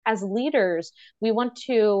as leaders, we want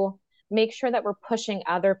to make sure that we're pushing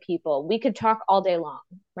other people. We could talk all day long,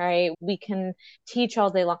 right? We can teach all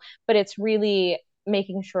day long, but it's really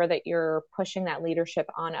making sure that you're pushing that leadership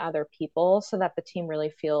on other people so that the team really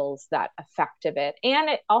feels that effect of it. And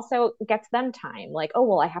it also gets them time, like, oh,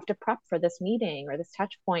 well, I have to prep for this meeting or this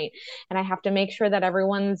touch point, and I have to make sure that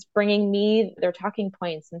everyone's bringing me their talking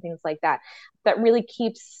points and things like that. That really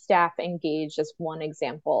keeps staff engaged as one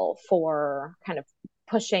example for kind of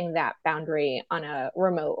pushing that boundary on a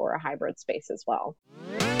remote or a hybrid space as well.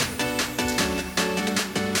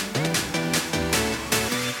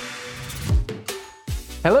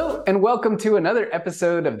 Hello, and welcome to another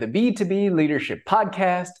episode of the B2B Leadership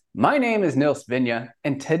Podcast. My name is Nils Vinya,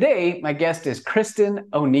 and today my guest is Kristin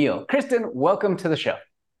O'Neill. Kristin, welcome to the show.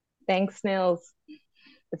 Thanks, Nils.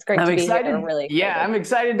 It's great to be here. I'm really excited. Yeah, I'm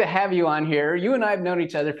excited to have you on here. You and I have known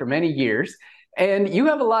each other for many years, and you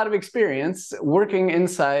have a lot of experience working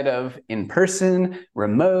inside of in-person,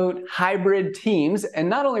 remote, hybrid teams, and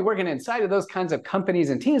not only working inside of those kinds of companies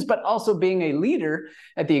and teams, but also being a leader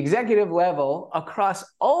at the executive level across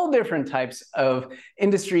all different types of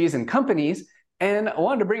industries and companies. And I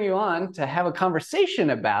wanted to bring you on to have a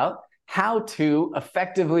conversation about how to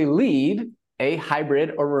effectively lead a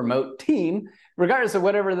hybrid or remote team, regardless of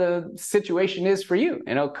whatever the situation is for you.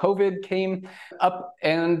 You know, COVID came up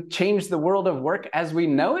and changed the world of work as we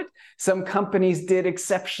know it. Some companies did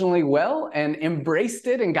exceptionally well and embraced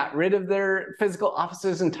it and got rid of their physical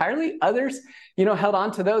offices entirely. Others, held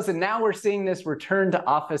on to those. And now we're seeing this return to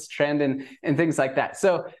office trend and things like that.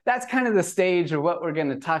 So that's kind of the stage of what we're going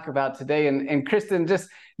to talk about today. And Kristin, just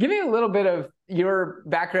give me a little bit of your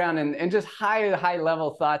background and just high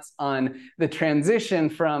level thoughts on the transition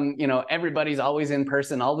from, everybody's always in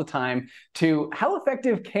person all the time to how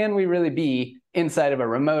effective can we really be inside of a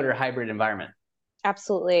remote or hybrid environment?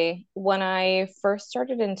 Absolutely. When I first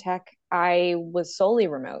started in tech, I was solely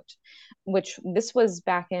remote, which this was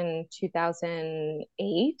back in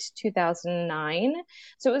 2008, 2009.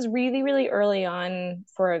 So it was really, really early on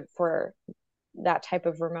for that type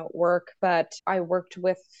of remote work, but I worked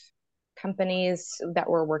with companies that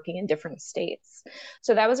were working in different states.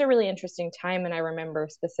 So that was a really interesting time. And I remember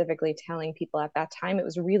specifically telling people at that time, it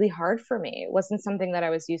was really hard for me. It wasn't something that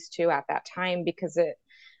I was used to at that time because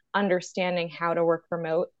understanding how to work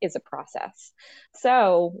remote is a process.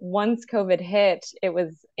 So once COVID hit, it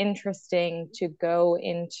was interesting to go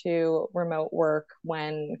into remote work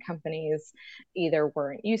when companies either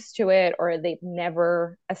weren't used to it or they'd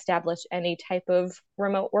never established any type of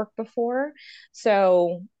remote work before.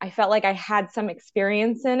 So I felt like I had some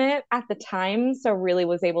experience in it at the time. So really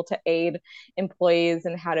was able to aid employees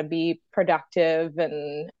in how to be productive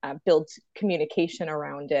and build communication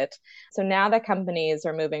around it. So now that companies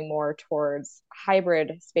are moving more towards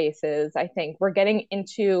hybrid spaces, I think we're getting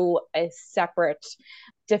into a separate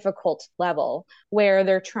difficult level where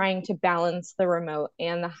they're trying to balance the remote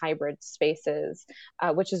and the hybrid spaces,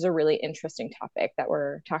 which is a really interesting topic that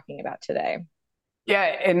we're talking about today. Yeah,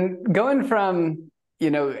 and going from,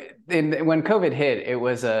 when COVID hit, it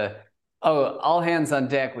was all hands on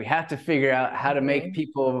deck. We have to figure out how to make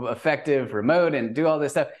people effective remote and do all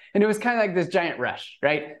this stuff. And it was kind of like this giant rush,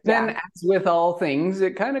 right? Then as with all things,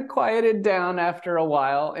 it kind of quieted down after a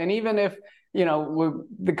while. And even if,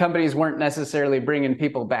 the companies weren't necessarily bringing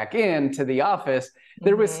people back into the office,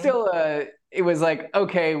 there was still it was like,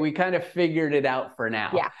 okay, we kind of figured it out for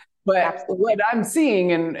now. Yeah. But Absolutely. what I'm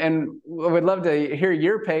seeing, and would love to hear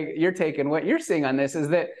your take and what you're seeing on this, is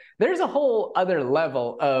that there's a whole other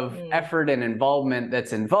level of effort and involvement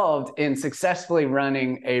that's involved in successfully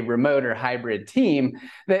running a remote or hybrid team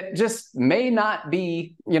that just may not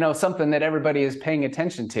be, something that everybody is paying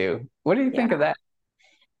attention to. What do you think of that?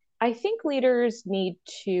 I think leaders need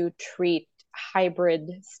to treat hybrid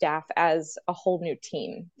staff as a whole new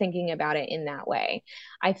team, thinking about it in that way.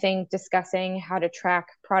 I think discussing how to track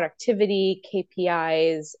productivity,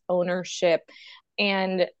 KPIs, ownership,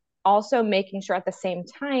 and also making sure at the same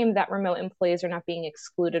time that remote employees are not being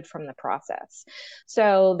excluded from the process.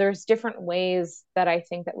 So there's different ways that I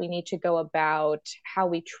think that we need to go about how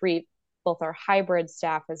we treat both our hybrid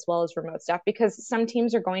staff as well as remote staff, because some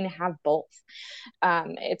teams are going to have both.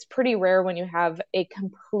 It's pretty rare when you have a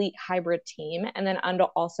complete hybrid team, and then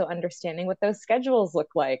also understanding what those schedules look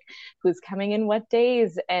like, who's coming in what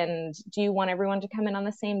days, and do you want everyone to come in on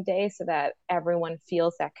the same day so that everyone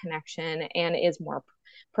feels that connection and is more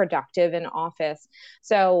productive in office.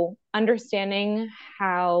 So understanding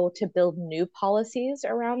how to build new policies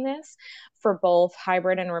around this for both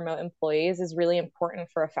hybrid and remote employees is really important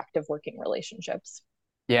for effective working relationships.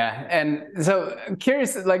 Yeah. And so I'm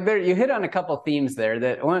curious, like there, you hit on a couple themes there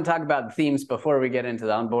that I want to talk about the themes before we get into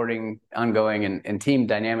the onboarding, ongoing, and team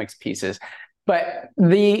dynamics pieces. But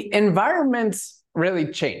the environment's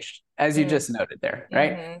really changed, as you just noted there,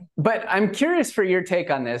 right? Mm-hmm. But I'm curious for your take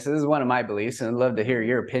on this. This is one of my beliefs, and I'd love to hear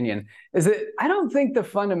your opinion. Is that I don't think the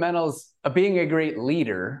fundamentals of being a great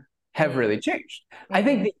leader have really changed. I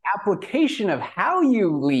think Mm-hmm. the application of how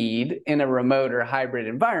you lead in a remote or hybrid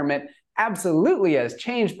environment absolutely has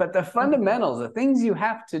changed, but the fundamentals, the things you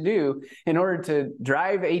have to do in order to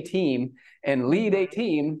drive a team and lead a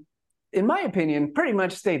team, in my opinion, pretty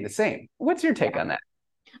much stayed the same. What's your take Yeah. on that?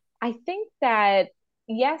 I think that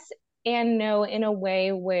yes and no in a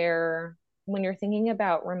way where when you're thinking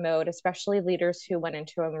about remote, especially leaders who went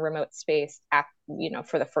into a remote space at,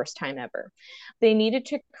 for the first time ever, they needed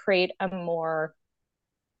to create a more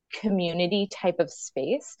community type of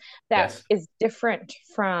space that Yes. is different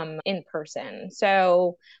from in person.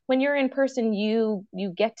 So when you're in person, you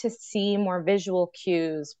get to see more visual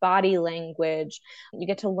cues, body language. You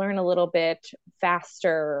get to learn a little bit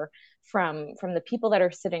faster from the people that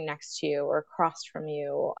are sitting next to you or across from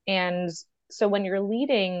you. And so when you're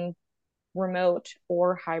leading remote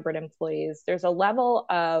or hybrid employees, there's a level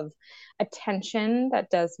of attention that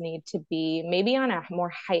does need to be maybe on a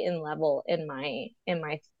more heightened level in my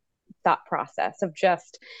thought process of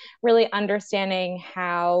just really understanding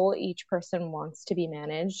how each person wants to be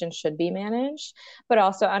managed and should be managed, but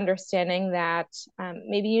also understanding that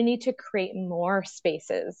maybe you need to create more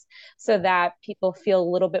spaces so that people feel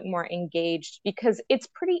a little bit more engaged because it's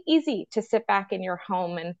pretty easy to sit back in your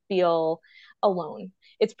home and feel alone.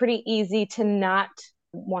 It's pretty easy to not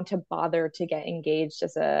want to bother to get engaged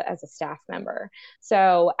as a staff member.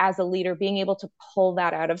 So as a leader, being able to pull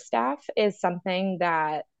that out of staff is something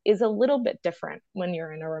that is a little bit different when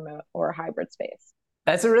you're in a remote or a hybrid space.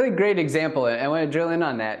 That's a really great example. And I want to drill in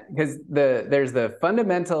on that because there's the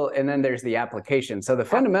fundamental and then there's the application. So the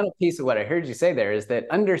fundamental piece of what I heard you say there is that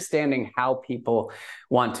understanding how people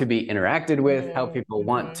want to be interacted with, how people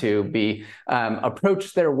want to be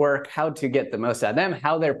approach their work, how to get the most out of them,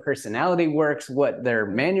 how their personality works, what their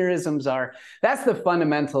mannerisms are. That's the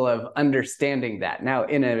fundamental of understanding that. Now,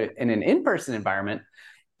 in an in-person environment,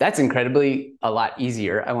 that's incredibly a lot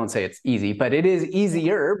easier. I won't say it's easy, but it is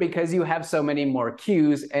easier because you have so many more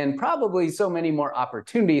cues and probably so many more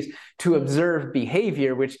opportunities to observe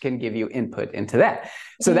behavior, which can give you input into that.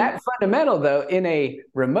 So that fundamental, though, in a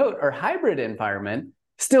remote or hybrid environment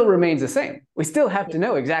still remains the same. We still have to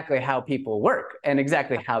know exactly how people work and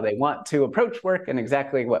exactly how they want to approach work and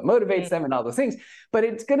exactly what motivates them and all those things, but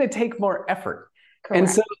it's going to take more effort. Correct. And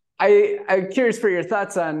so I'm curious for your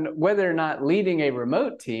thoughts on whether or not leading a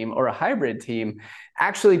remote team or a hybrid team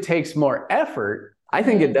actually takes more effort. I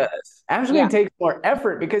think it does. Actually, it takes more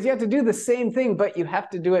effort because you have to do the same thing, but you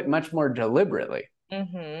have to do it much more deliberately.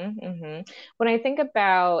 When I think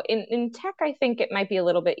about in tech, I think it might be a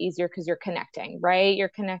little bit easier because you're connecting, right? You're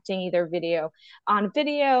connecting either on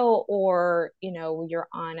video or you're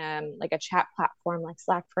on like a chat platform like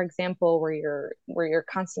Slack, for example, where you're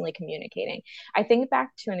constantly communicating. I think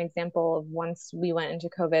back to an example of once we went into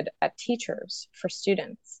COVID at teachers for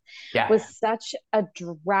students was such a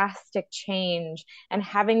drastic change and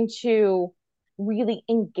having to really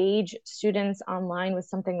engage students online was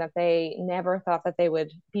something that they never thought that they would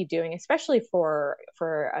be doing, especially for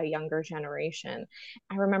a younger generation.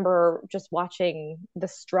 I remember just watching the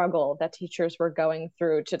struggle that teachers were going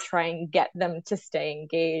through to try and get them to stay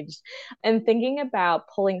engaged and thinking about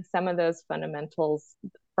pulling some of those fundamentals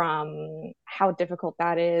from how difficult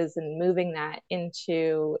that is and moving that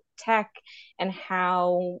into tech and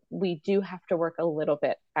how we do have to work a little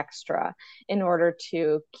bit extra in order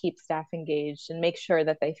to keep staff engaged and make sure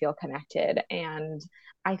that they feel connected. And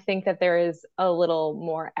I think that there is a little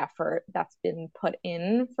more effort that's been put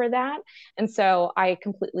in for that. And so I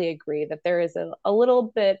completely agree that there is a little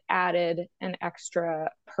bit added and extra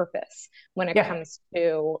purpose when it comes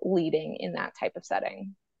to leading in that type of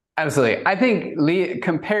setting. Absolutely. I think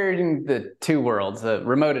comparing the two worlds, the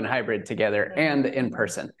remote and hybrid together and in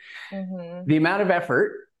person, the amount of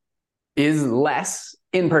effort is less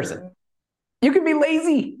in person. You can be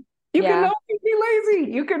lazy. You can be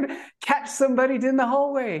lazy. You can catch somebody in the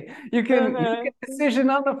hallway. You can make a decision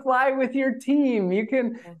on the fly with your team. You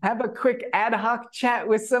can have a quick ad hoc chat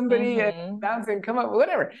with somebody and bounce and come up,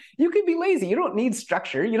 whatever. You can be lazy. You don't need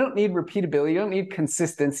structure. You don't need repeatability. You don't need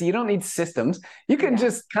consistency. You don't need systems. You can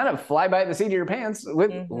just kind of fly by the seat of your pants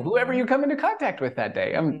with whoever you come into contact with that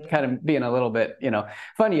day. I'm kind of being a little bit,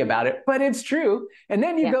 funny about it, but it's true. And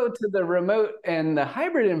then you go to the remote and the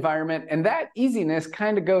hybrid environment, and that easiness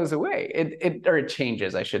kind of goes away. It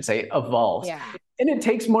changes, I should say. evolves. Yeah. And it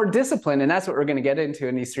takes more discipline. And that's what we're going to get into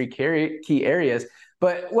in these three key areas.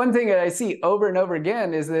 But one thing that I see over and over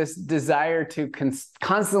again is this desire to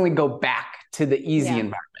constantly go back to the easy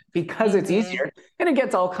environment because it's easier. And it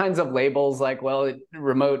gets all kinds of labels like, well,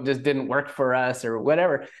 remote just didn't work for us or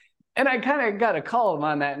whatever. And I kind of got to call them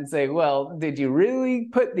on that and say, well, did you really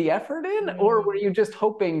put the effort in? Or were you just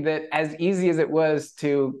hoping that as easy as it was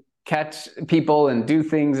to catch people and do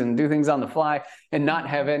things on the fly and not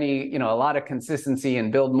have any, a lot of consistency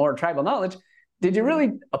and build more tribal knowledge, did you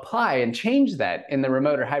really apply and change that in the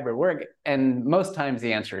remote or hybrid work? And most times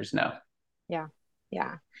the answer is no. Yeah.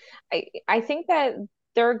 Yeah. I think that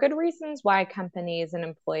there are good reasons why companies and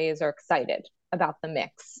employees are excited about the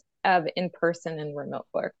mix of in-person and remote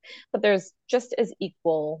work, but there's just as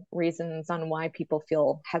equal reasons on why people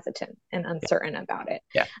feel hesitant and uncertain about it.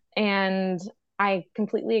 Yeah. And I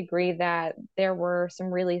completely agree that there was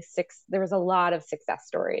a lot of success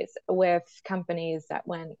stories with companies that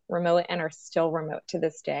went remote and are still remote to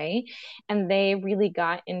this day. And they really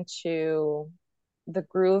got into the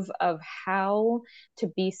groove of how to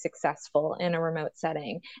be successful in a remote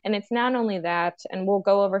setting. And it's not only that, and we'll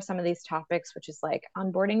go over some of these topics, which is like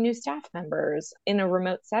onboarding new staff members in a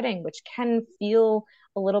remote setting, which can feel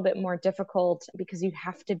a little bit more difficult because you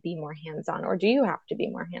have to be more hands-on, or do you have to be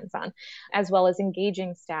more hands-on, as well as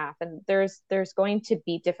engaging staff. And there's going to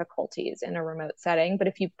be difficulties in a remote setting, but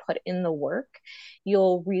if you put in the work,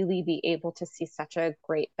 you'll really be able to see such a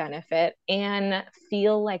great benefit and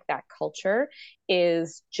feel like that culture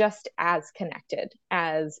is just as connected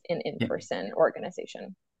as an in-person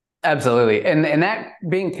organization. Absolutely. And that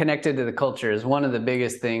being connected to the culture is one of the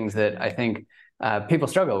biggest things that I think people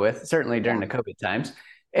struggle with, certainly during the COVID times.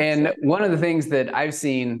 And absolutely. One of the things that I've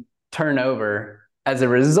seen turn over as a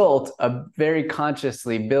result of very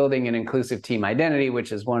consciously building an inclusive team identity,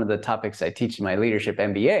 which is one of the topics I teach in my leadership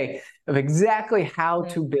MBA, of exactly how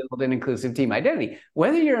to build an inclusive team identity.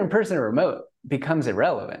 Whether you're in person or remote becomes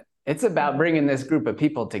irrelevant. It's about bringing this group of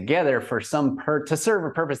people together for to serve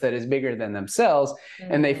a purpose that is bigger than themselves.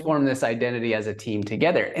 And they form this identity as a team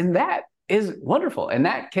together. And that is wonderful. And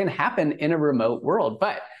that can happen in a remote world.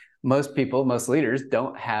 But most people, most leaders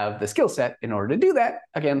don't have the skill set in order to do that,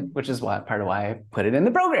 again, which is part of why I put it in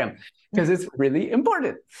the program, because it's really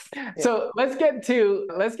important. Yeah. So let's get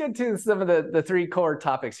to some of the three core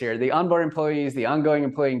topics here: the onboard employees, the ongoing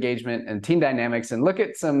employee engagement, and team dynamics, and look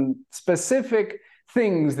at some specific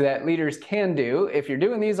things that leaders can do. If you're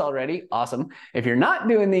doing these already, awesome. If you're not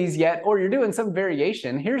doing these yet, or you're doing some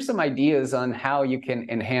variation, here's some ideas on how you can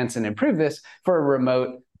enhance and improve this for a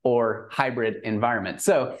remote or hybrid environment.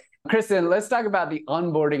 So, Kristin, let's talk about the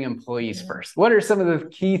onboarding employees first. What are some of the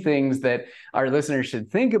key things that our listeners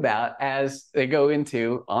should think about as they go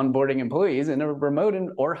into onboarding employees in a remote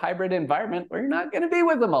or hybrid environment where you're not going to be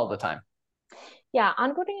with them all the time? Yeah,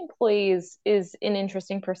 onboarding employees is an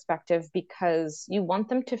interesting perspective because you want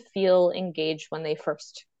them to feel engaged when they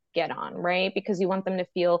first get on, right? Because you want them to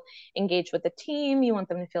feel engaged with the team, you want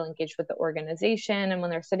them to feel engaged with the organization. And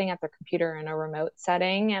when they're sitting at their computer in a remote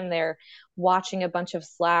setting and they're watching a bunch of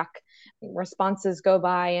Slack responses go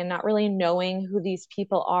by and not really knowing who these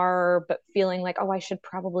people are, but feeling like, oh, I should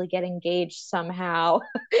probably get engaged somehow.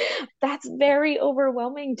 That's very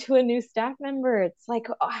overwhelming to a new staff member. It's like,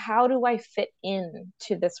 oh, how do I fit in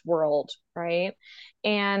to this world, right?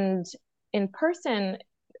 And in person,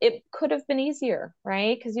 it could have been easier,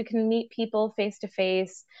 right? Because you can meet people face to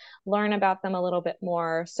face, learn about them a little bit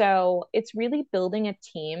more. So it's really building a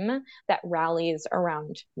team that rallies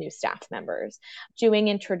around new staff members, doing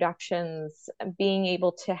introductions, being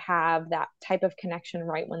able to have that type of connection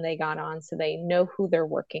right when they got on so they know who they're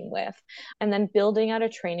working with, and then building out a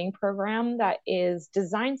training program that is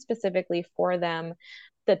designed specifically for them,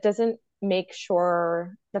 that doesn't make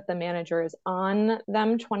sure that the manager is on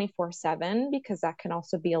them 24/7, because that can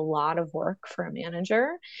also be a lot of work for a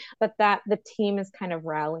manager, but that the team is kind of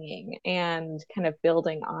rallying and kind of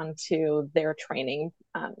building onto their training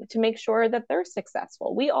to make sure that they're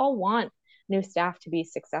successful. We all want new staff to be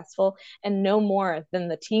successful, and no more than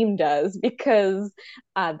the team does, because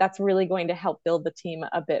that's really going to help build the team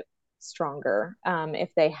a bit stronger if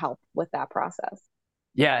they help with that process.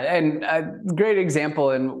 Yeah, and a great example,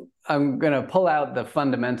 and I'm going to pull out the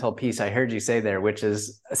fundamental piece I heard you say there, which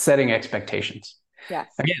is setting expectations. Yes.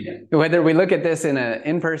 Again, whether we look at this in an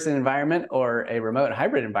in-person environment or a remote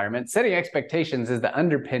hybrid environment, setting expectations is the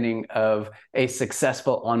underpinning of a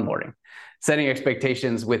successful onboarding. setting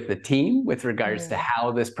expectations with the team with regards to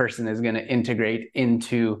how this person is going to integrate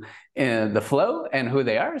into the flow and who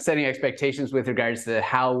they are, setting expectations with regards to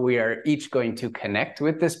how we are each going to connect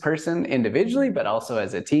with this person individually, but also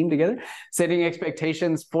as a team together, setting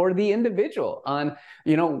expectations for the individual on,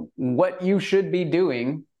 what you should be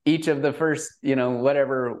doing each of the first,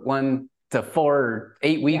 whatever 1 to 4 or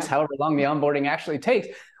 8 weeks, however long the onboarding actually takes.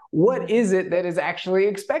 What is it that is actually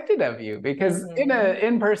expected of you? Because in an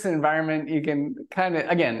in-person environment, you can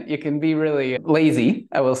you can be really lazy,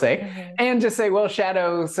 I will say, and just say, well,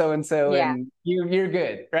 shadow so-and-so and you're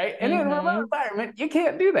good, right? And in a remote environment, you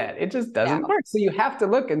can't do that. It just doesn't work. So you have to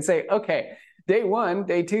look and say, okay, day 1,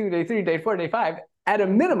 day 2, day 3, day 4, day 5, at a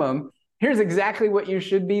minimum, here's exactly what you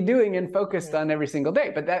should be doing and focused on every single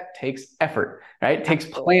day. But that takes effort, right? It takes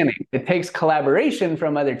planning. It takes collaboration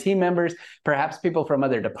from other team members, perhaps people from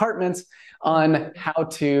other departments, on how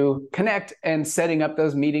to connect and setting up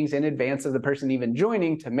those meetings in advance of the person even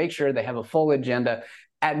joining to make sure they have a full agenda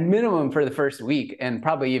at minimum for the first week, and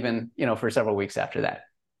probably even, for several weeks after that.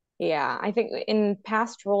 Yeah, I think in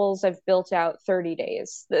past roles, I've built out 30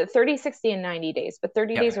 days, the 30, 60, and 90 days, but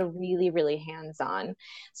 30 days are really, really hands-on.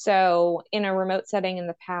 So in a remote setting in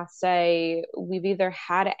the past, we've either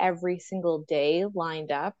had every single day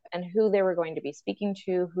lined up and who they were going to be speaking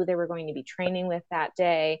to, who they were going to be training with that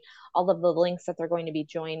day, all of the links that they're going to be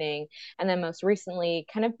joining. And then most recently,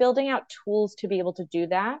 kind of building out tools to be able to do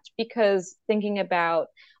that, because thinking about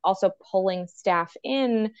also pulling staff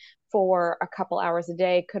in for a couple hours a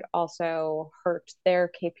day could also hurt their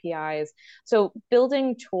KPIs. So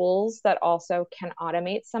building tools that also can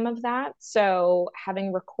automate some of that. So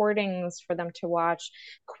having recordings for them to watch,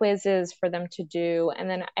 quizzes for them to do, and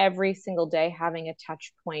then every single day having a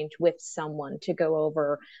touch point with someone to go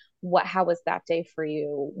over how was that day for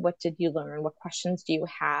you? What did you learn? What questions do you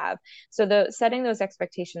have? So setting those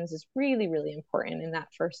expectations is really, really important in that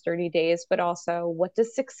first 30 days, but also what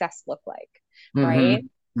does success look like, right?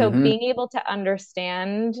 So being able to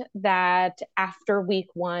understand that after week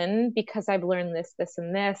 1, because I've learned this, this,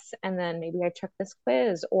 and this, and then maybe I took this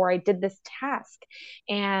quiz or I did this task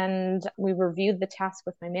and we reviewed the task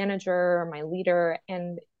with my manager or my leader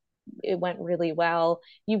and it went really well.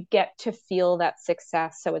 You get to feel that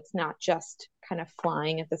success. So it's not just kind of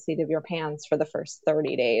flying at the seat of your pants for the first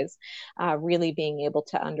 30 days. Really being able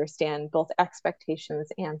to understand both expectations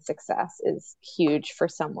and success is huge for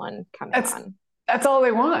someone coming on. That's all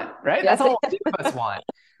they want, right? That's all any of us want.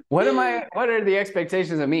 What are the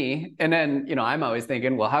expectations of me? And then, I'm always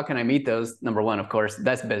thinking, well, how can I meet those? Number one, of course,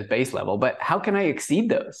 that's base level, but how can I exceed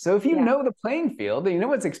those? So if you know the playing field and you know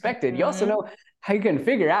what's expected, you also know how you can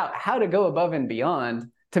figure out how to go above and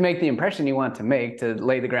beyond to make the impression you want to make, to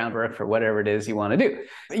lay the groundwork for whatever it is you want to do.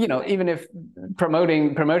 Even if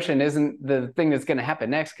promotion isn't the thing that's going to happen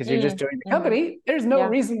next because you're just joining the company, there's no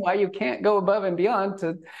reason why you can't go above and beyond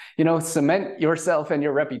to, cement yourself and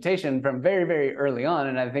your reputation from very, very early on.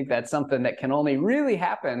 And I think that's something that can only really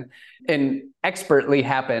happen and expertly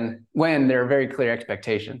happen when there are very clear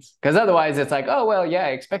expectations. Because otherwise it's like, oh, well, yeah,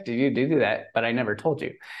 I expected you to do that, but I never told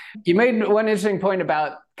you. You made one interesting point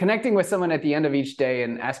about connecting with someone at the end of each day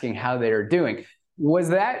and asking how they're doing. Is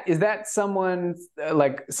that someone,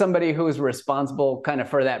 like somebody who is responsible kind of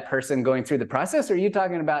for that person going through the process? Or are you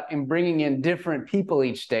talking about bringing in different people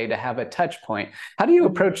each day to have a touch point? How do you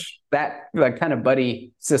approach that, like, kind of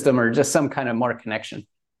buddy system or just some kind of more connection?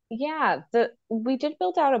 Yeah, we did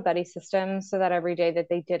build out a buddy system so that every day that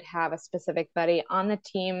they did have a specific buddy on the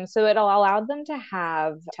team. So it allowed them to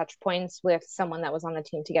have touch points with someone that was on the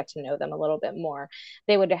team to get to know them a little bit more.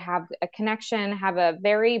 They would have a connection, have a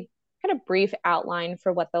very kind of brief outline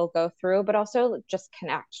for what they'll go through, but also just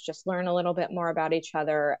connect, just learn a little bit more about each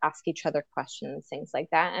other, ask each other questions, things like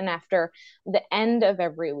that. And after the end of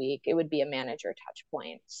every week, it would be a manager touch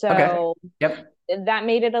point. So that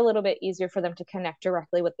made it a little bit easier for them to connect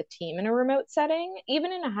directly with the team in a remote setting.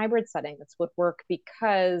 Even in a hybrid setting, this would work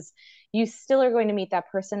because you still are going to meet that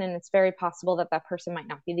person, and it's very possible that that person might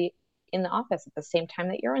not be in the office at the same time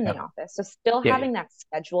that you're in the office. So still having that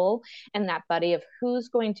schedule and that buddy of who's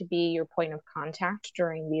going to be your point of contact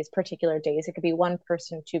during these particular days. It could be one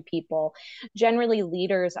person, two people, generally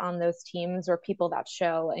leaders on those teams or people that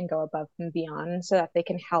show and go above and beyond so that they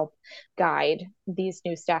can help guide these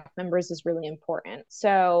new staff members is really important.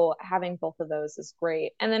 So having both of those is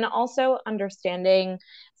great. And then also understanding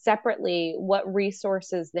separately what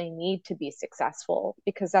resources they need to be successful,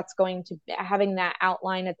 because that's going to having that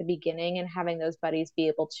outline at the beginning and having those buddies be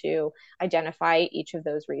able to identify each of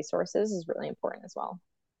those resources is really important as well.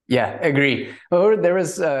 Yeah, agree. Well, there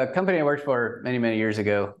was a company I worked for many, many years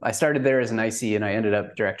ago. I started there as an IC and I ended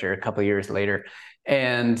up director a couple of years later.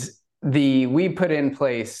 And we put in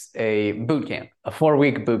place a boot camp, a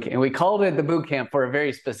 4-week boot camp, and we called it the boot camp for a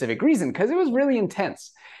very specific reason because it was really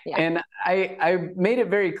intense. Yeah. And I made it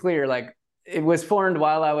very clear, like it was formed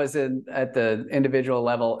while I was at the individual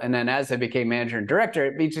level, and then as I became manager and director,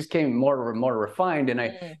 it just came more and more refined, and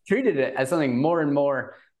I treated it as something more and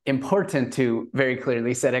more important to very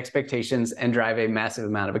clearly set expectations and drive a massive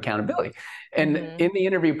amount of accountability. And in the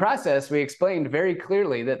interview process, we explained very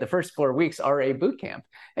clearly that the first 4 weeks are a boot camp,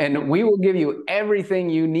 and we will give you everything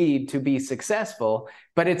you need to be successful,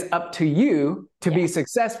 but it's up to you to be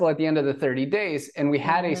successful at the end of the 30 days. And we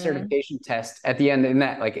had a certification test at the end in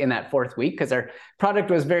that 4th week, because our product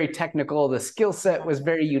was very technical, the skill set was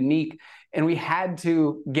very unique, and we had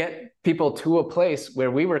to get people to a place where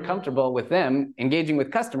we were comfortable with them engaging with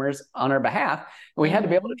customers on our behalf. And we had to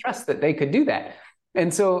be able to trust that they could do that.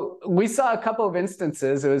 And so we saw a couple of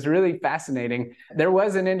instances. It was really fascinating. There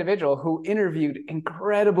was an individual who interviewed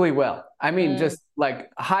incredibly well. I mean, just like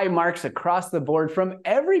high marks across the board from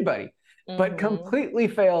everybody, but completely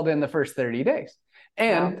failed in the first 30 days.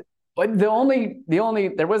 And but there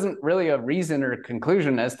wasn't really a reason or a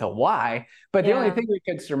conclusion as to why, but the only thing we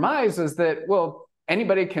could surmise was that, well,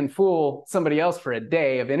 anybody can fool somebody else for a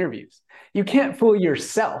day of interviews. You can't fool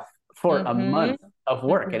yourself for a month of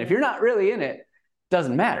work. And if you're not really in it,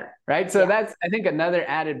 doesn't matter, right? So that's, I think, another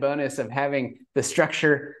added bonus of having the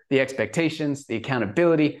structure, the expectations, the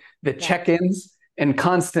accountability, the check-ins, and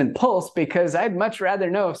constant pulse, because I'd much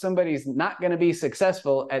rather know if somebody's not going to be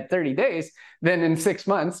successful at 30 days than in 6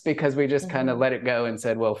 months, because we just kind of let it go and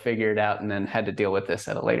said, well, figure it out, and then had to deal with this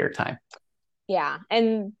at a later time. Yeah.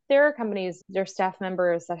 And there are companies, there are staff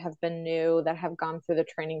members that have been new, that have gone through the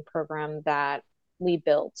training program that we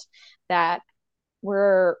built, that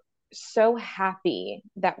were so happy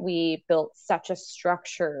that we built such a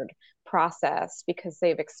structured process, because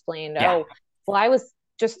they've explained, oh, well, I was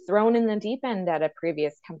just thrown in the deep end at a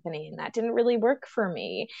previous company and that didn't really work for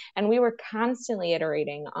me. And we were constantly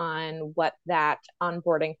iterating on what that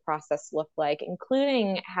onboarding process looked like,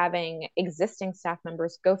 including having existing staff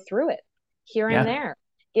members go through it here and there,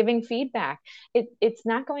 giving feedback. It's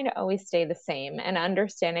not going to always stay the same, and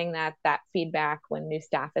understanding that feedback when new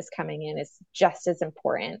staff is coming in is just as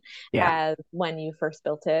important as when you first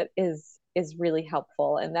built it is really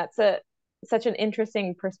helpful. And that's such an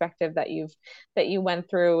interesting perspective that you went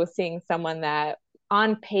through, seeing someone that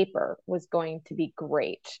on paper was going to be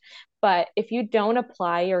great, but if you don't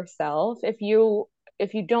apply yourself, if you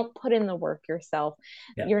don't put in the work yourself,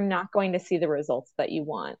 you're not going to see the results that you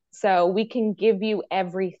want. So we can give you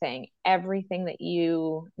everything that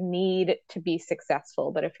you need to be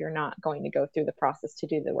successful, but if you're not going to go through the process to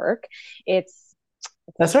do the work,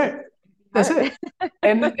 that's right. That's it.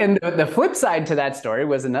 And the flip side to that story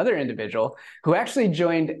was another individual who actually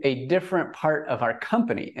joined a different part of our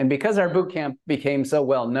company. And because our boot camp became so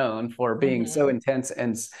well known for being so intense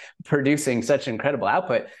and producing such incredible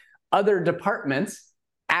output, other departments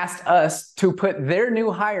asked us to put their new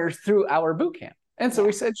hires through our boot camp. And so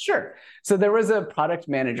we said, sure. So there was a product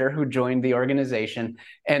manager who joined the organization,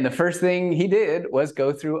 and the first thing he did was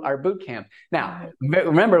go through our boot camp. Now,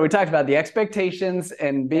 remember, we talked about the expectations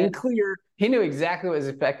and being clear. He knew exactly what was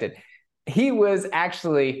expected. He was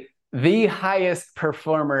actually the highest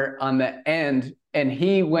performer on the end, and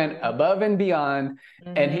he went above and beyond,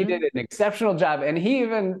 and he did an exceptional job. And he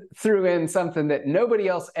even threw in something that nobody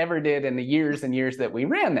else ever did in the years and years that we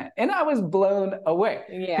ran that. And I was blown away,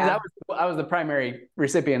 because I was the primary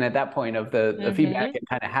recipient at that point of the feedback and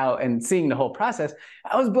kind of how, and seeing the whole process.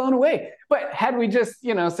 I was blown away. But had we just,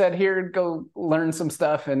 said, here, go learn some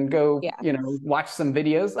stuff and go, watch some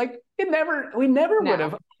videos, like we never would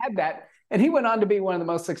have had that. And he went on to be one of the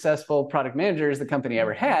most successful product managers the company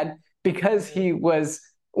ever had, because he was,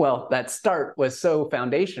 that start was so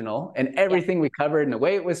foundational, and everything we covered and the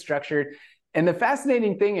way it was structured. And the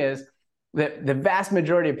fascinating thing is that the vast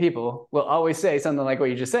majority of people will always say something like what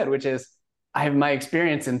you just said, which is, my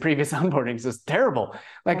experience in previous onboardings is terrible.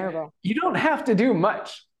 You don't have to do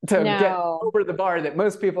much to get over the bar that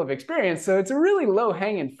most people have experienced. So it's a really low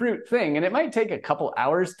hanging fruit thing. And it might take a couple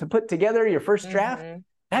hours to put together your first draft.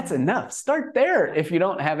 That's enough. Start there if you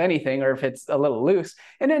don't have anything, or if it's a little loose,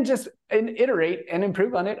 and then just iterate and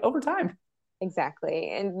improve on it over time.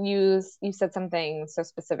 Exactly. And you said something so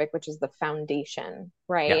specific, which is the foundation,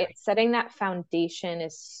 right? Setting that foundation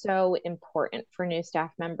is so important for new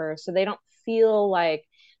staff members, so they don't feel like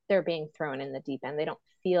they're being thrown in the deep end. They don't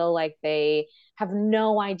feel like they have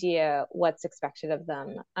no idea what's expected of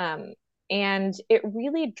them. And it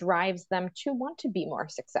really drives them to want to be more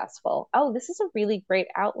successful. Oh, this is a really great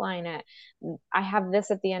outline. I have this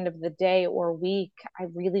at the end of the day or week. I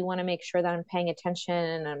really want to make sure that I'm paying attention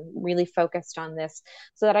and I'm really focused on this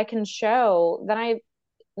so that I can show that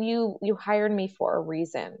you hired me for a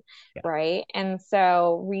reason, Yeah. right? And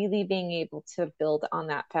so really being able to build on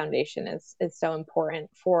that foundation is so important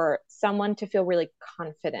for someone to feel really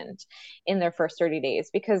confident in their first 30 days,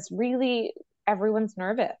 because really everyone's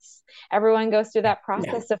nervous. Everyone goes through that Yeah.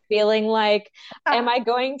 process of feeling like, am I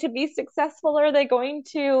going to be successful, or are they going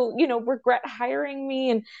to, regret hiring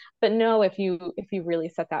me? And but no, if you really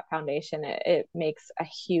set that foundation, it makes a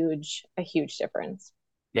huge difference.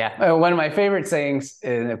 Yeah. One of my favorite sayings,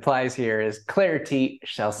 and it applies here, is clarity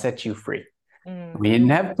shall set you free. When you Mm-hmm.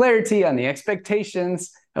 have clarity on the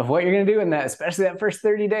expectations of what you're going to do in that, especially that first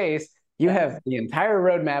 30 days, you Yes. have the entire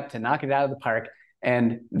roadmap to knock it out of the park.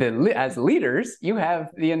 And as leaders, you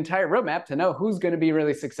have the entire roadmap to know who's going to be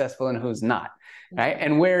really successful and who's not, right? Yeah.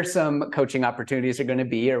 And where some coaching opportunities are going to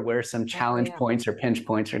be, or where some Oh, challenge yeah. points or pinch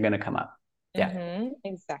points are going to come up. Yeah. Okay.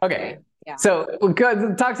 Exactly. Yeah. So we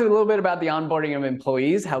could talk a little bit about the onboarding of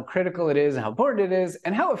employees, how critical it is and how important it is,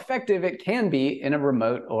 and how effective it can be in a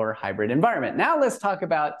remote or hybrid environment. Now let's talk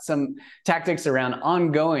about some tactics around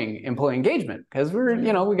ongoing employee engagement, because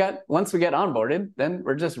once we get onboarded, then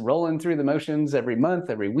we're just rolling through the motions every month,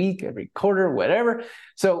 every week, every quarter, whatever.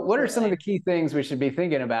 So what are some of the Absolutely. key things we should be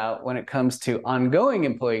thinking about when it comes to ongoing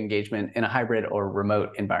employee engagement in a hybrid or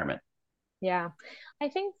remote environment? Yeah. I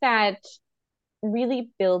think that really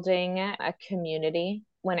building a community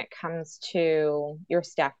when it comes to your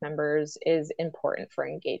staff members is important for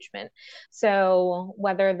engagement. So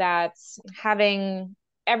whether that's having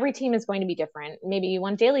every team is going to be different. Maybe you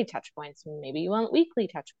want daily touch points, maybe you want weekly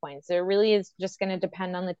touch points. It really is just going to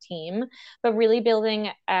depend on the team, but really building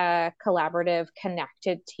a collaborative,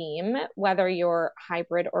 connected team, whether you're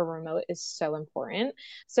hybrid or remote, is so important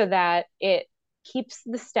so that it keeps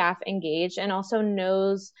the staff engaged and also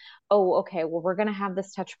knows, oh, okay, well, we're going to have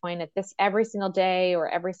this touch point at this every single day or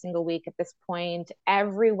every single week at this point.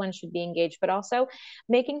 Everyone should be engaged, but also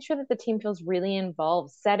making sure that the team feels really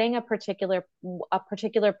involved, setting a particular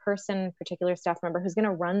person, particular staff member who's going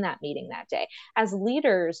to run that meeting that day. As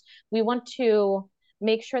leaders, we want to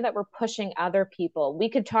make sure that we're pushing other people. We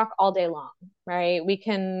could talk all day long, right? We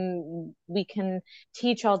can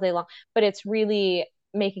teach all day long, but it's really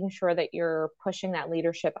making sure that you're pushing that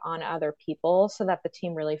leadership on other people so that the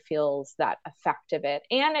team really feels that effect of it.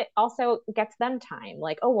 And it also gets them time,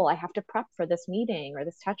 like, oh, well, I have to prep for this meeting or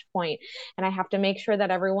this touch point, and I have to make sure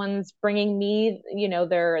that everyone's bringing me,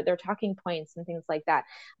 their talking points and things like that.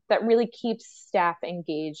 That really keeps staff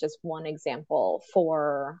engaged, as one example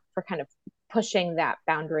for kind of pushing that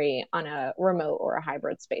boundary on a remote or a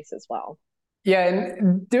hybrid space as well. Yeah,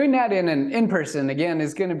 and doing that in an in-person, again,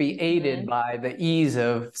 is going to be aided Mm-hmm. by the ease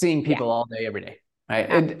of seeing Yeah, people all day, every day, right?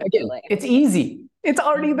 Again, absolutely. it's easy. It's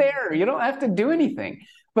already Mm-hmm. there. You don't have to do anything.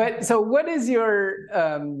 But Mm-hmm. so what is your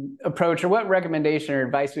approach, or what recommendation or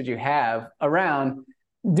advice would you have around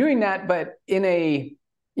doing that, but in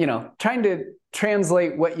trying to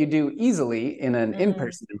translate what you do easily in an Mm-hmm.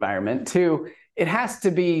 in-person environment to, it has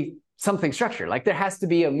to be something structured, like there has to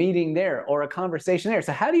be a meeting there or a conversation there.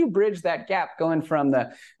 So how do you bridge that gap going from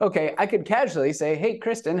okay, I could casually say, hey,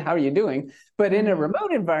 Kristin, how are you doing? But in a Mm-hmm.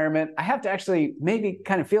 remote environment, I have to actually maybe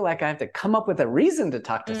kind of feel like I have to come up with a reason to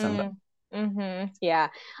talk to somebody. Yeah.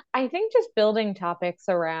 I think just building topics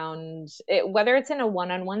around it, whether it's in a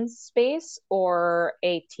one-on-one space or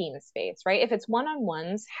a team space, right? If it's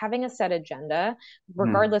one-on-ones, having a set agenda, Mhm.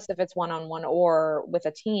 regardless if it's one-on-one or with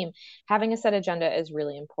a team, having a set agenda is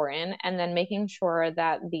really important. And then making sure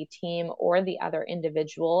that the team or the other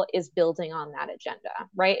individual is building on that agenda,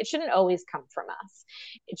 right? It shouldn't always come from us.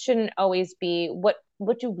 It shouldn't always be what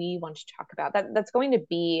do we want to talk about? That's going to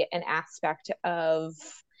be an aspect of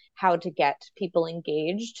how to get people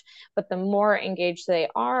engaged. But the more engaged they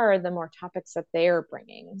are, the more topics that they're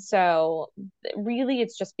bringing. So really,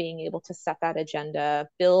 it's just being able to set that agenda,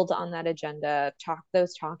 build on that agenda, talk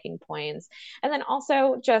those talking points, and then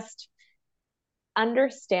also just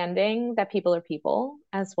understanding that people are people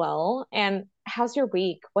as well. And how's your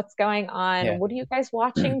week? What's going Yeah. on? What are you guys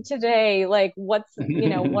watching today? Like, what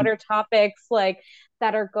are topics like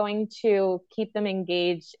that are going to keep them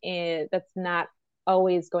engaged in that's not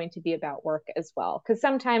always going to be about work as well? Because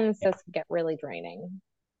sometimes Yeah. this can get really draining.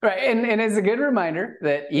 Right, and it's a good reminder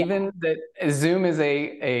that Yeah. even that Zoom is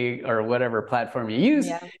a or whatever platform you use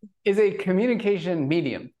Yeah. is a communication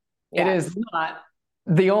medium. It is Yes. not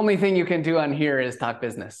the only thing you can do on here is talk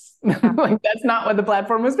business. Absolutely. Like that's not what the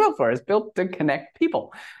platform was built for. It's built to connect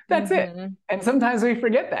people. That's it. Mm-hmm. And sometimes we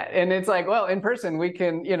forget that. And it's like, well, in person, we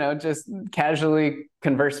can, just casually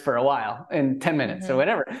converse for a while in 10 minutes or Mm-hmm.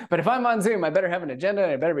 whatever. But if I'm on Zoom, I better have an agenda.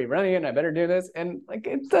 I better be running it. And I better do this. And like,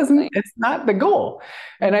 Exactly. it's not the goal.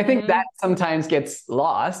 And I think Mm-hmm. that sometimes gets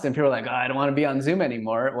lost and people are like, oh, I don't want to be on Zoom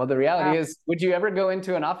anymore. Well, the reality Uh, is, would you ever go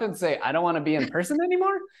into an office and say, I don't want to be in person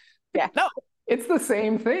anymore? No, yes. it's the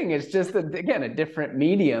same thing. It's just, again, a different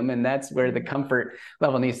medium. And that's where the Mm-hmm. comfort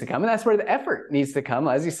level needs to come. And that's where the effort needs to come.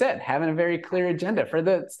 As you said, having a very clear agenda for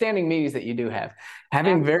the standing meetings that you do have,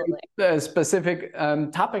 having very Absolutely. specific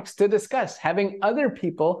topics to discuss, having other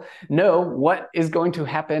people know what is going to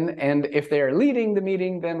happen. And if they're leading the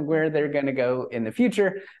meeting, then where they're going to go in the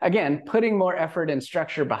future. Again, putting more effort and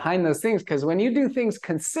structure behind those things. Because when you do things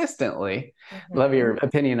consistently, love Mm-hmm. your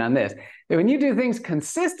opinion on this. When you do things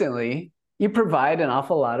consistently, you provide an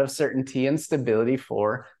awful lot of certainty and stability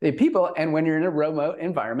for the people. And when you're in a remote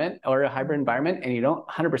environment or a hybrid environment and you don't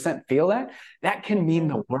 100% feel that, that can mean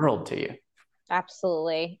Mm-hmm. the world to you.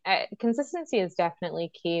 Absolutely. Consistency is definitely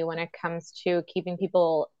key when it comes to keeping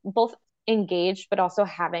people both engaged, but also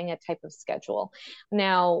having a type of schedule.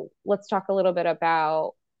 Now, let's talk a little bit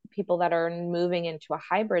about people that are moving into a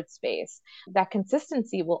hybrid space. That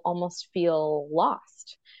consistency will almost feel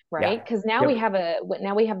lost, right? Yeah. Because Yep.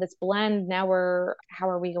 now we have this blend. Now we're how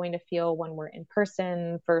are we going to feel when we're in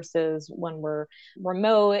person versus when we're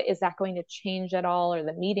remote? Is that going to change at all? Or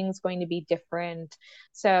the meeting's going to be different?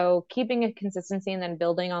 So keeping a consistency and then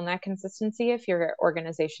building on that consistency if your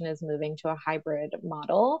organization is moving to a hybrid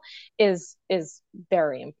model is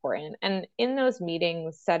very important. And in those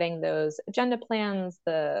meetings, setting those agenda plans,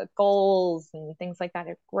 the goals and things like that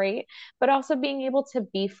are great, but also being able to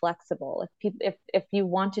be flexible. If you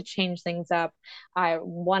want to change things up,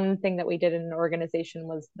 one thing that we did in an organization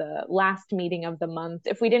was the last meeting of the month.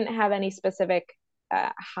 If we didn't have any specific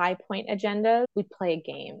high point agenda, we play a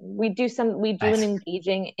game. We do Nice.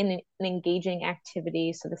 an engaging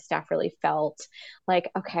activity, so the staff really felt like,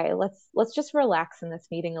 okay, let's just relax in this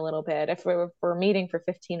meeting a little bit. If we're meeting for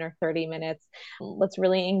 15 or 30 minutes, let's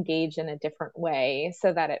really engage in a different way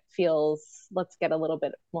so that it feels, let's get a little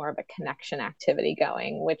bit more of a connection activity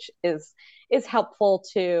going, which is helpful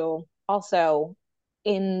to also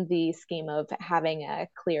in the scheme of having a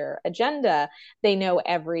clear agenda. They know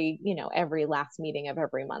every last meeting of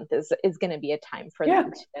every month is going to be a time for Yeah.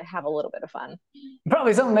 them to have a little bit of fun.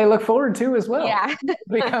 Probably something they look forward to as well. Yeah. It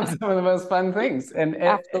becomes some of the most fun things.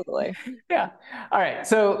 Absolutely. Yeah. All right.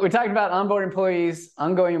 So we talked about onboard employees,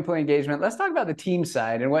 ongoing employee engagement. Let's talk about the team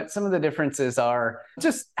side and what some of the differences are,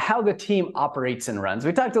 just how the team operates and runs.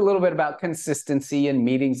 We talked a little bit about consistency and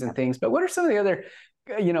meetings and things, but what are some of the other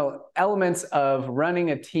elements of running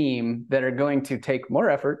a team that are going to take more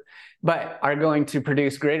effort, but are going to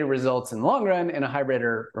produce greater results in the long run in a hybrid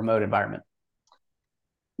or remote environment?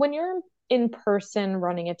 When you're in person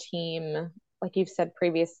running a team, like you've said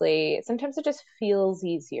previously, sometimes it just feels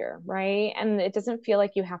easier, right? And it doesn't feel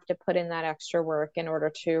like you have to put in that extra work in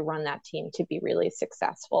order to run that team to be really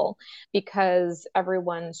successful because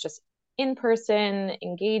everyone's just in person,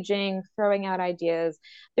 engaging, throwing out ideas.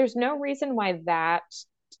 There's no reason why that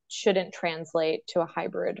shouldn't translate to a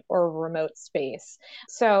hybrid or a remote space.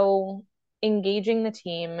 So engaging the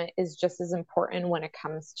team is just as important when it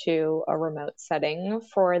comes to a remote setting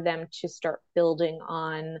for them to start building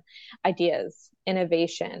on ideas,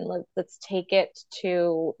 innovation. Let's take it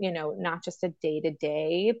to, not just a day to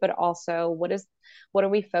day, but also what are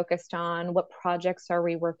we focused on? What projects are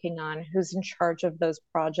we working on? Who's in charge of those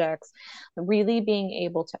projects? Really being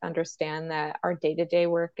able to understand that our day to day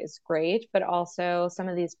work is great, but also some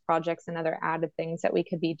of these projects and other added things that we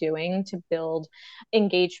could be doing to build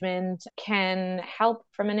engagement can help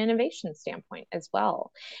from an innovation standpoint as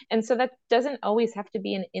well. And so that doesn't always have to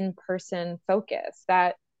be an in person focus.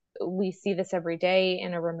 That we see this every day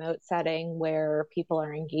in a remote setting where people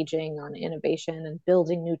are engaging on innovation and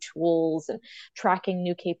building new tools and tracking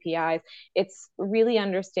new KPIs. It's really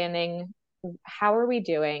understanding how are we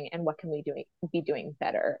doing and what can we be doing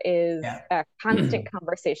better is Yeah. a constant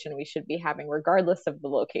conversation we should be having regardless of the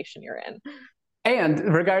location you're in. And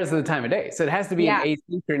regardless of the time of day. So it has to be an Yeah,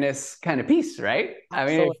 asynchronous kind of piece, right? I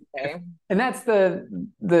mean, absolutely. and that's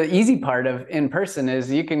the easy part of in person is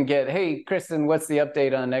you can get, hey, Kristin, what's the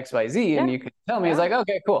update on XYZ? And Yeah, you can tell me, it's yeah. like,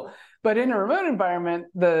 okay, cool. But in a remote environment,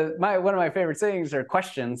 one of my favorite sayings or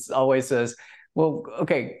questions always says, well,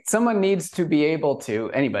 okay, someone needs to be able to,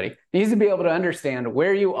 anybody needs to be able to understand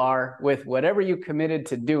where you are with whatever you committed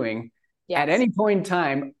to doing at Yes, any point in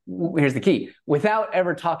time. Here's the key, without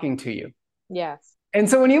ever talking to you. yes. And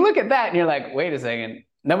so when you look at that and you're like, wait a second,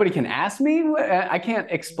 nobody can ask me. I can't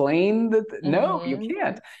explain that. No, you Mm-hmm.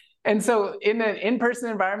 can't. And so in an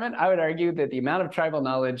in-person environment, I would argue that the amount of tribal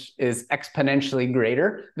knowledge is exponentially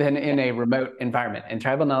greater than in Yeah, a remote environment. And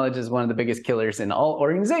tribal knowledge is one of the biggest killers in all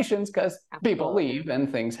organizations because people absolutely. leave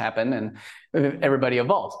and things happen and everybody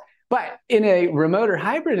evolves. But in a remote or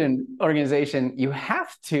hybrid organization, you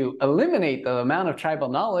have to eliminate the amount of tribal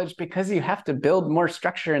knowledge because you have to build more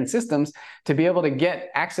structure and systems to be able to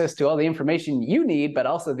get access to all the information you need, but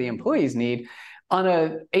also the employees need on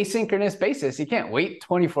an asynchronous basis. You can't wait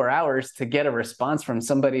 24 hours to get a response from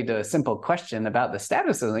somebody to a simple question about the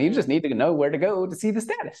status of them. You just need to know where to go to see the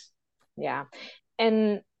status. Yeah.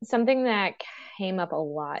 And something that came up a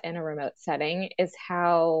lot in a remote setting is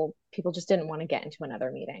how people just didn't want to get into another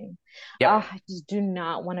meeting. Oh, Yep. I just do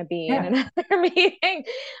not want to be in Yeah. another meeting.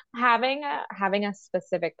 Having a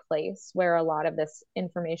specific place where a lot of this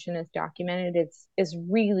information is documented is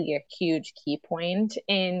really a huge key point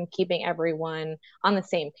in keeping everyone on the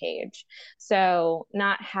same page. So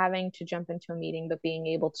not having to jump into a meeting, but being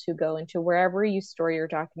able to go into wherever you store your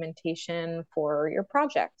documentation for your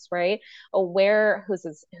projects, right? Aware who's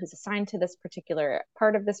assigned to this particular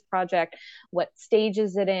part of this project, what stage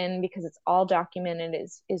is it in, because it's all documented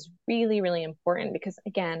is really, really important. Because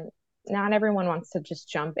again, not everyone wants to just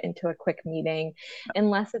jump into a quick meeting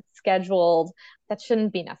unless it's scheduled. That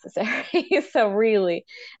shouldn't be necessary. So really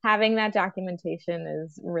having that documentation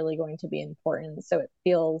is really going to be important, so it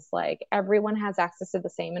feels like everyone has access to the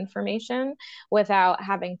same information without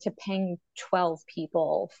having to ping 12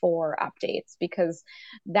 people for updates, because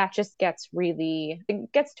that just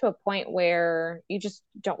it gets to a point where you just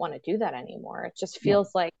don't want to do that anymore. It just Yeah.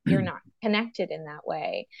 feels like you're not connected in that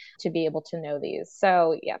way to be able to know these.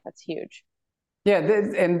 So yeah, that's huge. Yeah,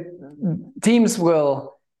 and teams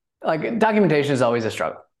will, like, documentation is always a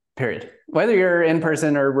struggle, period. Whether you're in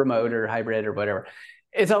person or remote or hybrid or whatever,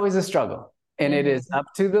 it's always a struggle. And it is Mm-hmm. up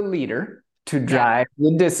to the leader to Yeah. drive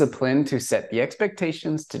the discipline, to set the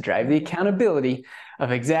expectations, to drive the Mm-hmm. accountability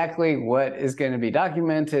of exactly what is going to be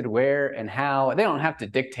documented, where and how. They don't have to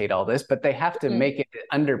dictate all this, but they have to Mm-hmm. make it an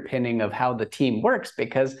underpinning of how the team works,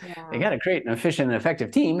 because they Yeah. got to create an efficient and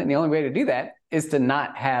effective team. And the only way to do that is to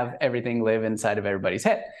not have everything live inside of everybody's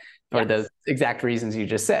head for those Yes. exact reasons you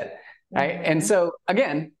just said. Right. And Mm-hmm. so,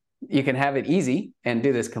 again, you can have it easy and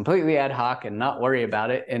do this completely ad hoc and not worry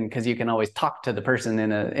about it. And because you can always talk to the person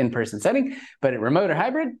in an in-person setting, but at remote or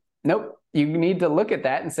hybrid, nope. You need to look at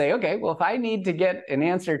that and say, okay, well, if I need to get an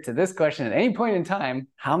answer to this question at any point in time,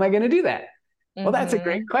 how am I going to do that? Well, that's a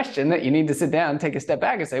great Mm-hmm. question that you need to sit down, take a step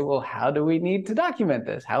back and say, well, how do we need to document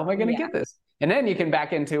this? How am I going to Yeah. get this? And then you can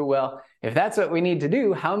back into, well, if that's what we need to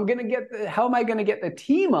do, how am I going to get the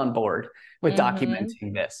team on board with Mm-hmm.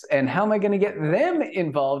 documenting this? And how am I going to get them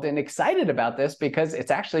involved and excited about this? Because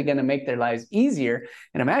it's actually going to make their lives easier.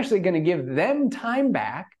 And I'm actually going to give them time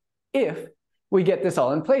back if we get this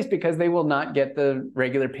all in place, because they will not get the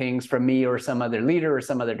regular pings from me or some other leader or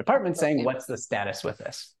some other department saying, Absolutely. what's the status with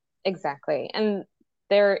this? Exactly. And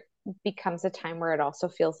there becomes a time where it also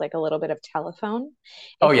feels like a little bit of telephone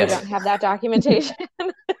Oh, if you yes. don't have that documentation.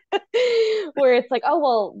 Where it's like, oh,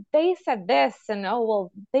 well, they said this, and oh,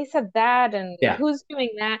 well, they said that, and Yeah. who's doing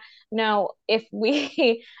that? No, if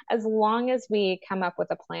we, as long as we come up with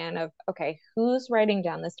a plan of, okay, who's writing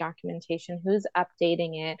down this documentation, who's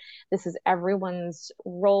updating it, this is everyone's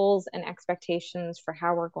roles and expectations for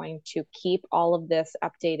how we're going to keep all of this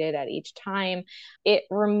updated at each time. It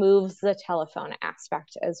removes the telephone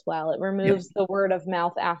aspect as well. It Yep. removes the word of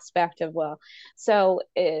mouth aspect of, well, so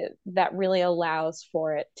that really allows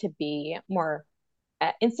for it to be more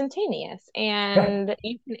instantaneous, and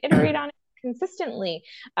you can iterate on it consistently,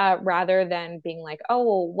 rather than being like, oh,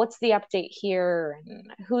 well, what's the update here,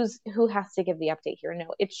 and who has to give the update here. No,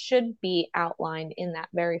 it should be outlined in that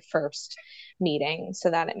very first meeting so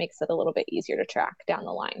that it makes it a little bit easier to track down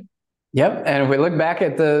the line. Yep. And if we look back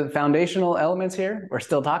at the foundational elements here, we're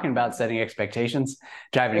still talking about setting expectations,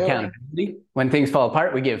 driving Absolutely. accountability. When things fall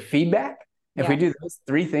apart, we give feedback. If we do Yes. those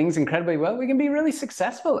three things incredibly well, we can be really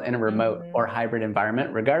successful in a remote Mm-hmm. or hybrid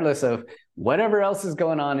environment, regardless of whatever else is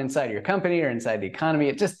going on inside your company or inside the economy.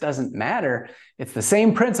 It just doesn't matter. It's the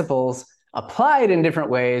same principles applied in different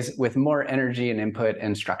ways with more energy and input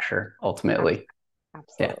and structure ultimately. Yeah.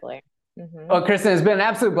 Absolutely. Mm-hmm. Well, Kristin, it's been an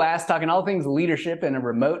absolute blast talking all things leadership in a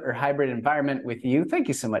remote or hybrid environment with you. Thank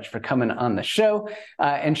you so much for coming on the show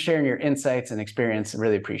and sharing your insights and experience. I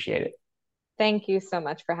really appreciate it. Thank you so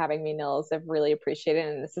much for having me, Nils. I've really appreciated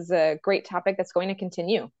it. And this is a great topic that's going to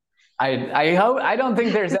continue. I don't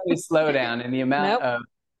think there's any slowdown in the amount Nope. of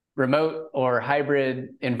remote or hybrid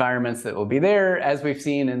environments that will be there. As we've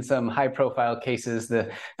seen in some high-profile cases,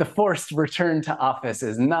 the forced return to office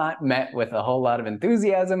is not met with a whole lot of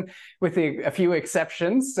enthusiasm, with a few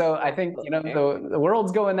exceptions. So I think, you know, the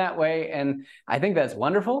world's going that way, and I think that's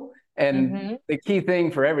wonderful. And the key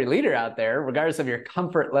thing for every leader out there, regardless of your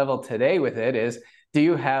comfort level today with it, is do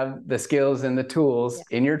you have the skills and the tools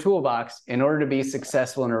in your toolbox in order to be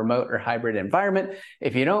successful in a remote or hybrid environment?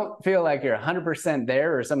 If you don't feel like you're 100%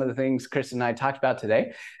 there, or some of the things Kristin and I talked about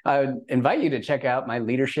today, I would invite you to check out my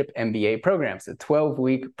Leadership MBA program. It's a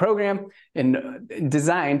 12-week program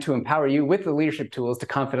designed to empower you with the leadership tools to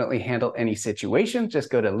confidently handle any situation. Just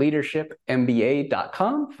go to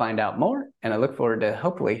leadershipmba.com, find out more, and I look forward to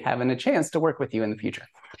hopefully having a chance to work with you in the future.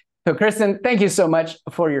 So Kristin, thank you so much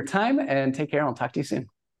for your time, and take care. I'll talk to you soon.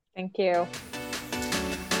 Thank you.